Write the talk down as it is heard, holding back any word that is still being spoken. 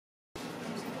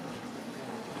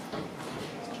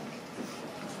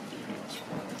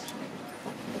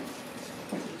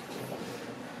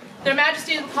Their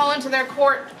Majesties will call into their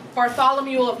court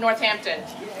Bartholomew of Northampton.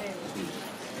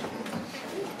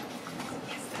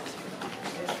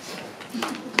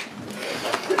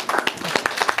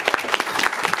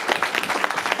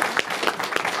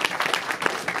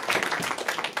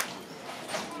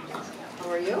 How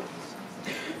are you?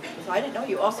 So I didn't know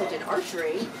you also did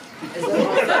archery. As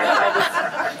well as had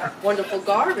this wonderful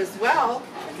garb as well.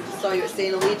 I saw you at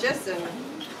St. Eligius, and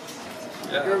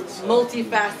you're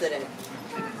multifaceted.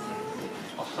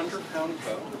 100-pound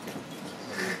bow.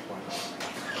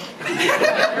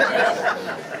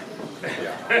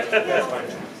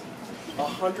 A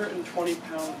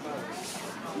 120-pound bow.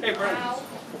 Hey, Brent.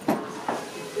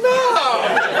 No!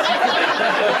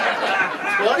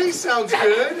 20 sounds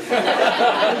good.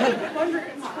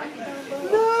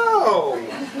 No!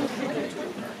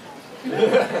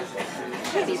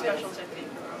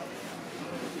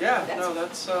 Yeah, no,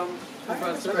 that's I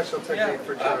have a special technique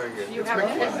for doing it. You have a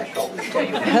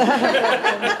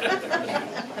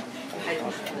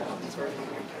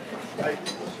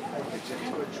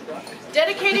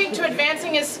Dedicating to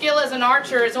advancing his skill as an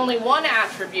archer is only one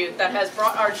attribute that has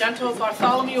brought our gentle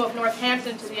Bartholomew of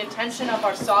Northampton to the attention of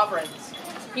our sovereigns.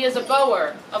 He is a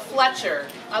bower, a fletcher,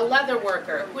 a leather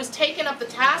worker, who has taken up the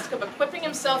task of equipping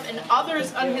himself and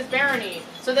others on his barony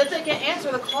so that they can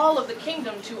answer the call of the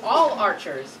kingdom to all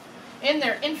archers. In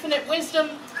their infinite wisdom,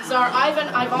 Tsar Ivan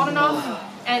Ivanov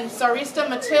and Tsarista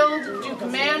Matilde do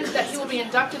command that he will be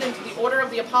inducted into the Order of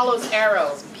the Apollo's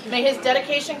Arrow. May his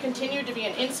dedication continue to be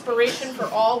an inspiration for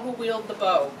all who wield the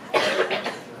bow.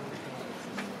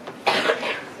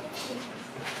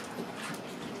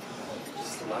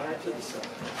 slide to the side.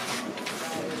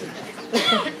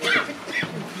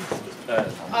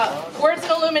 Words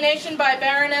and illumination by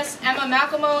Baroness Emma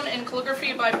McElmone and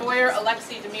calligraphy by Boyer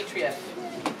Alexei Dmitriev.